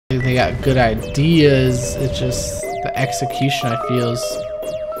They got good ideas. It's just the execution, I feel, is...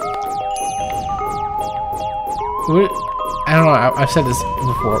 I don't know, I've said this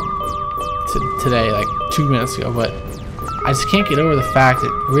before today, like 2 minutes ago, but I just can't get over the fact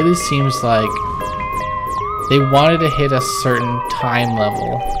it really seems like they wanted to hit a certain time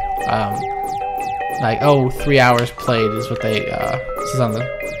level. Like, oh, 3 hours played is what they, this is on the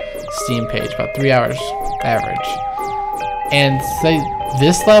Steam page, about 3 hours average. And say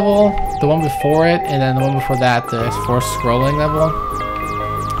this level, the one before it, and then the one before that, the forced scrolling level,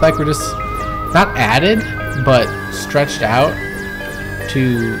 like we're just not added, but stretched out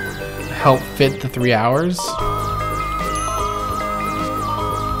to help fit the 3 hours.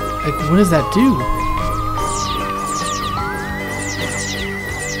 Like, what does that do?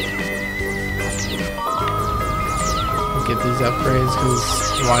 Get these upgrades, because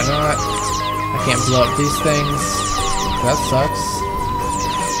why not? I can't blow up these things. That sucks.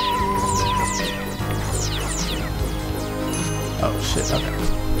 Oh shit, okay.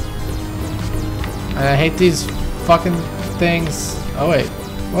 And I hate these fucking things. Oh wait,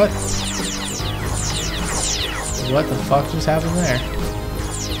 what? What the fuck just happened there?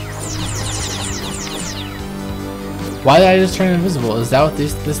 Why did I just turn invisible? Is that what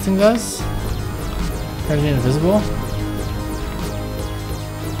this thing does? Turns me invisible?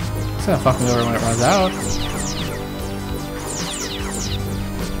 It's gonna fuck me over when it runs out.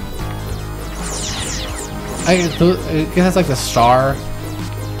 I guess that's like the star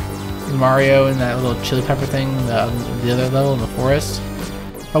in Mario and that little chili pepper thing, the other level in the forest.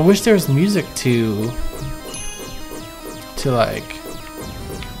 I wish there was music to like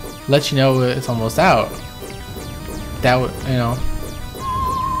let you know it's almost out. That would, you know,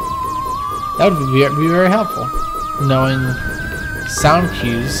 that would be very helpful. Knowing sound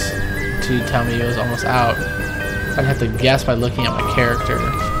cues to tell me it was almost out. I'd have to guess by looking at my character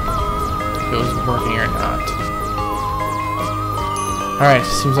if it was working or not. Alright,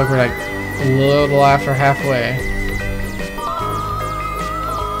 seems like we're like a little after halfway.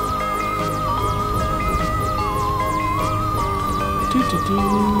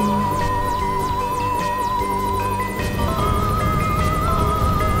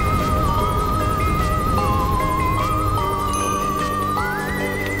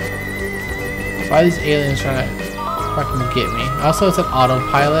 Why are these aliens trying to fucking get me? Also, it's an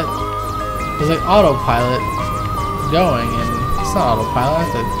autopilot. There's like autopilot going, and it's not autopilot. I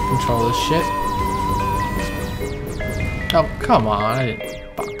have to control this shit. Oh, come on. I didn't.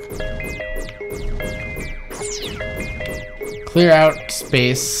 Fuck. Clear out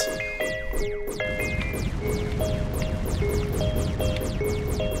space.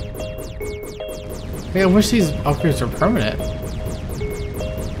 Hey, I wish these upgrades were permanent.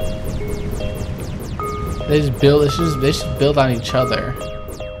 They should build on each other.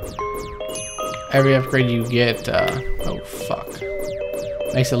 Every upgrade you get, oh fuck.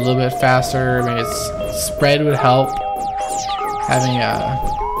 Makes it a little bit faster. Maybe it's spread would help. Having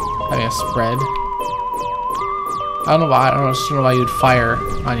a spread. I don't know why you'd fire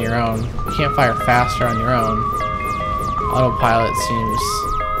on your own. You can't fire faster on your own. Autopilot seems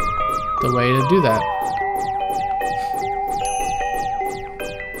the way to do that.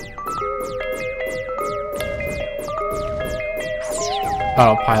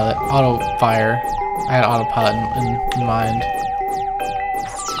 Autopilot, auto fire. I had autopilot in mind.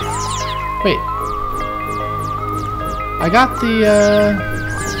 Wait, I got the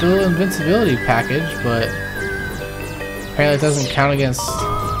little invincibility package, but apparently it doesn't count against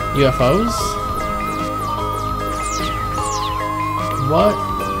UFOs. What?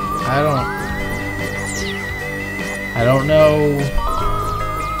 I don't know.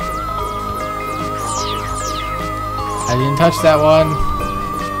 I didn't touch that one.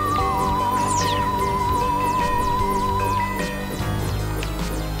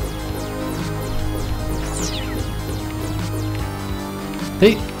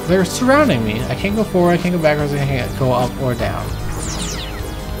 They're surrounding me. I can't go forward, I can't go backwards, I can't go up or down.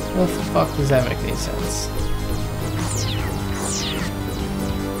 What the fuck does that make any sense?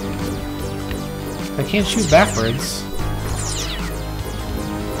 I can't shoot backwards.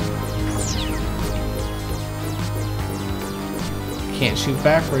 Can't shoot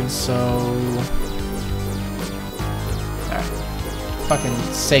backwards, so... Alright. Fucking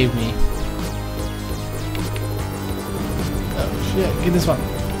save me. Oh shit, get this one.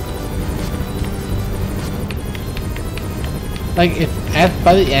 Like, if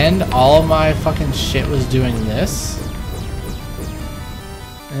by the end, all of my fucking shit was doing this,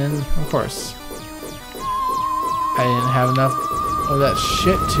 and of course, I didn't have enough of that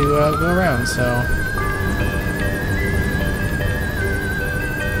shit to go around, so.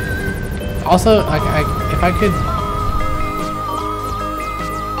 Also, like, if I could...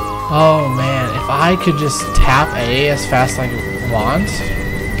 Oh man, if I could just tap A as fast as I want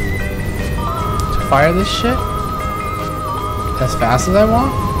to fire this shit as fast as I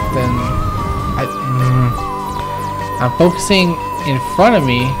want, then I'm focusing in front of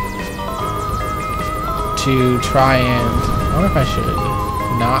me to try and... I wonder if I should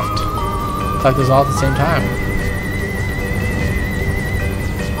not collect those all at the same time.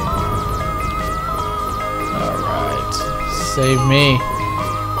 Alright. Save me.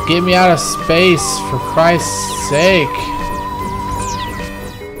 Get me out of space, for Christ's sake.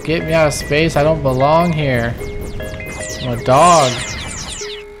 Get me out of space. I don't belong here. I'm a dog.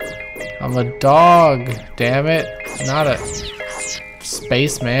 I'm a dog. Damn it. Not a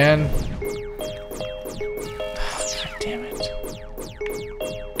spaceman. God damn it.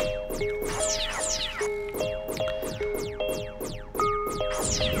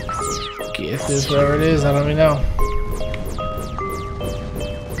 Get this, whatever it is. I don't even know.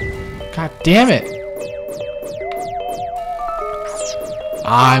 God damn it!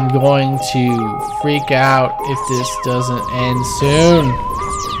 I'm going to freak out if this doesn't end soon.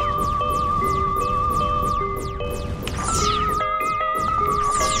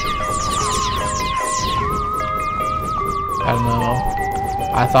 I don't know.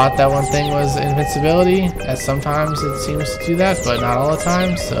 I thought that one thing was invincibility, as sometimes it seems to do that, but not all the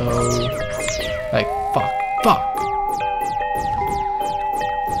time, so... Like, fuck.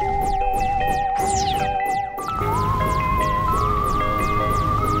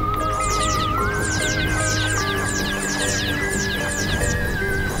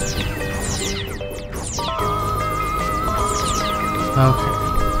 Okay.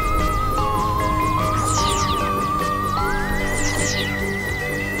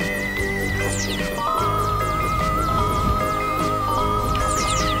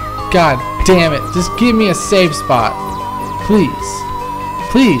 God damn it. Just give me a save spot. Please.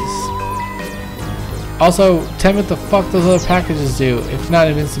 Please. Also, tell me what the fuck those other packages do, if not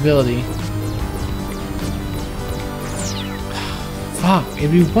invincibility. Fuck.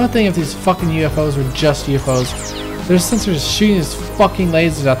 It'd be one thing if these fucking UFOs were just UFOs. Their sensors shooting these fucking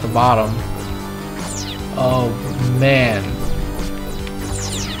lasers at the bottom. Oh, man.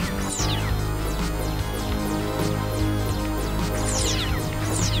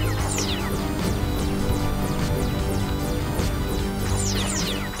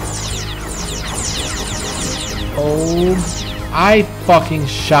 Oh, I fucking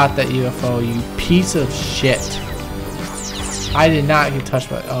shot that UFO, you piece of shit. I did not get touched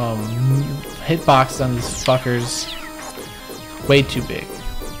by hitboxes on these fuckers. Way too big.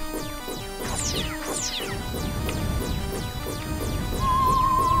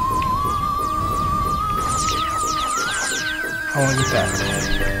 I want to get that.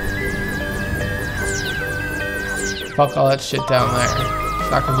 Fuck all that shit down there.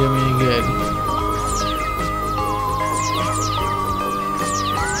 It's not gonna do me any good.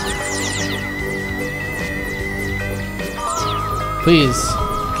 Please,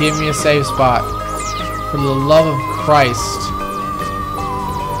 give me a save spot. For the love of Christ.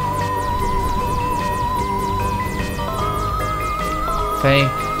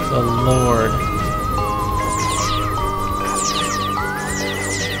 Thank the Lord.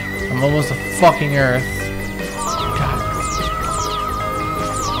 I'm almost a fucking Earth.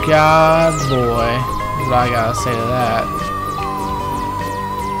 God, boy. That's what I gotta say to that.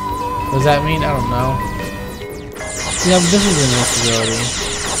 What does that mean? I don't know. Yeah, but this is invincibility.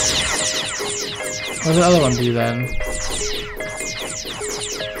 What does the other one do then?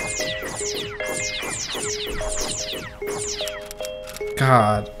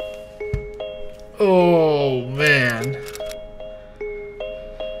 God. Oh, man.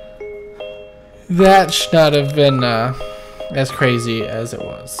 That should not have been as crazy as it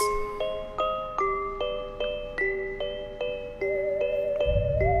was.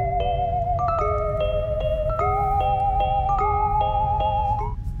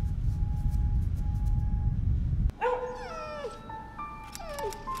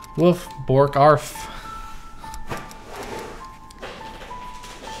 Woof, bork, arf.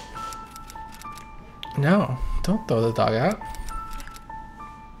 No, don't throw the dog out.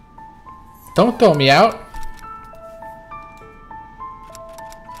 Don't throw me out.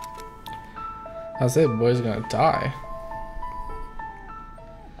 I said, boy's gonna die.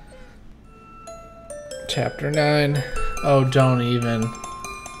 Chapter 9. Oh, don't even.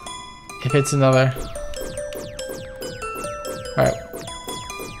 If it's another. Alright.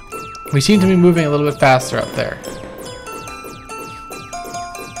 We seem to be moving a little bit faster up there.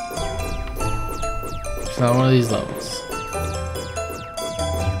 It's not one of these levels.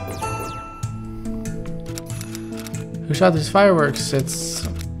 Who shot these fireworks? It's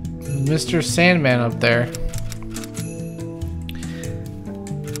Mr. Sandman up there.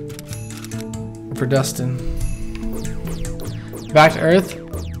 For Dustin. Back to Earth.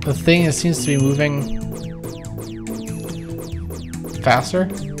 The thing that seems to be moving faster.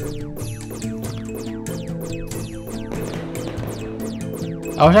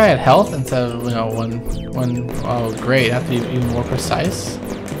 I wish I had health instead of, you know, one. Oh, great. I have to be even more precise.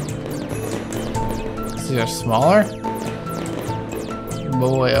 These are smaller.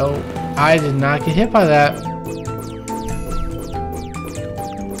 Boy, oh, I did not get hit by that.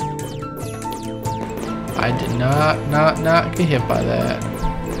 I did not get hit by that.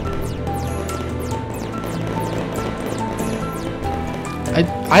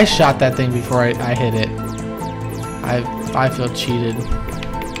 I shot that thing before I hit it. I feel cheated.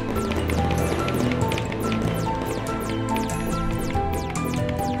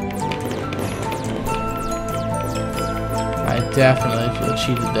 I definitely feel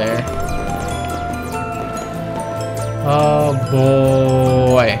cheated there. Oh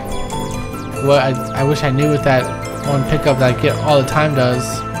boy. Well, I wish I knew what that one pickup that I get all the time does.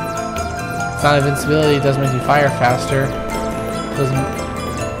 It's not invincibility, it does make you fire faster. It doesn't.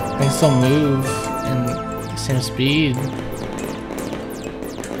 I can still move in the same speed.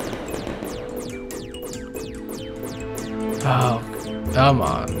 Oh, come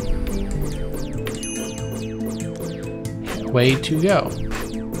on. Way to go. So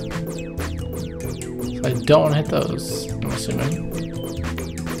I don't want to hit those, I'm assuming.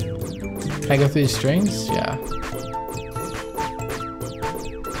 Can I go through these strings? Yeah.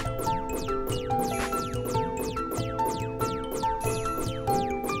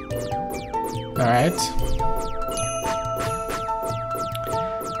 Alright.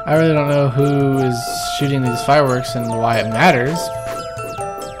 I really don't know who is shooting these fireworks and why it matters.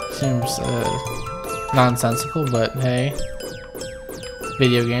 Seems nonsensical, but hey.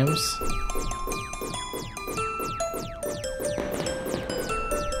 Video games.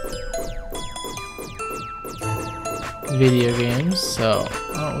 Video games, so...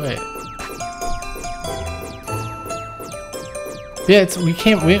 Oh, wait. Yeah, we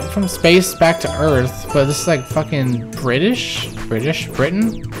went from space back to Earth, but this is like fucking Britain?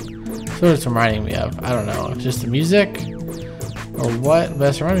 That's what it's reminding me of. I don't know, just the music or what, but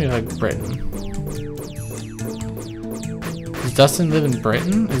it's reminding me of like Britain. Does Dustin live in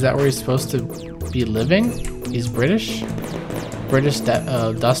Britain? Is that where he's supposed to be living? He's British? British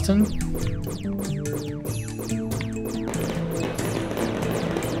Dustin?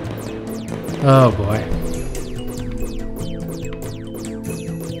 Oh boy.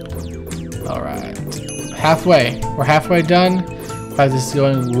 Alright. Halfway. We're halfway done. In fact, this is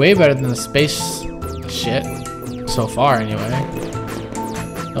going way better than the space shit. So far, anyway.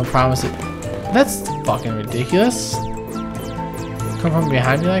 No promise it. That's fucking ridiculous. Come from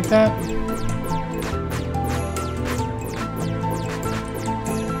behind me like that?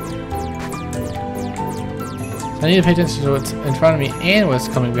 So I need to pay attention to what's in front of me and what's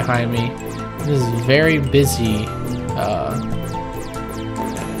coming behind me. This is very busy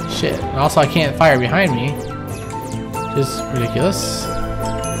shit. And also I can't fire behind me. Just ridiculous.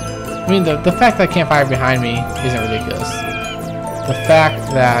 I mean, the fact that I can't fire behind me isn't ridiculous. The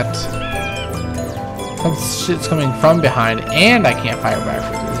fact that some shit's coming from behind and I can't fire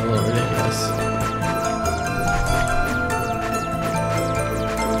backwards is a little ridiculous.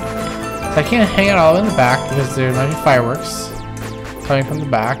 So I can't hang out all in the back because there might be fireworks coming from the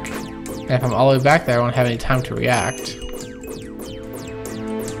back. And if I'm all the way back there, I won't have any time to react.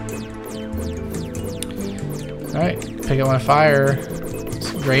 Alright, pick up my fire.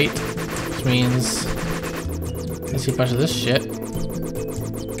 It's great. Which means I see a bunch of this shit.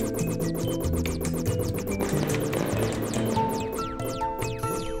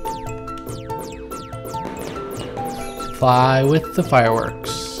 Fly with the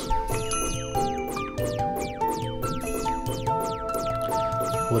fireworks.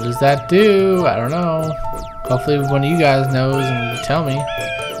 What does that do? I don't know. Hopefully one of you guys knows and will tell me.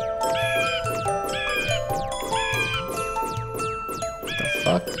 What the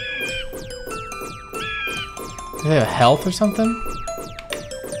fuck? Do they have health or something?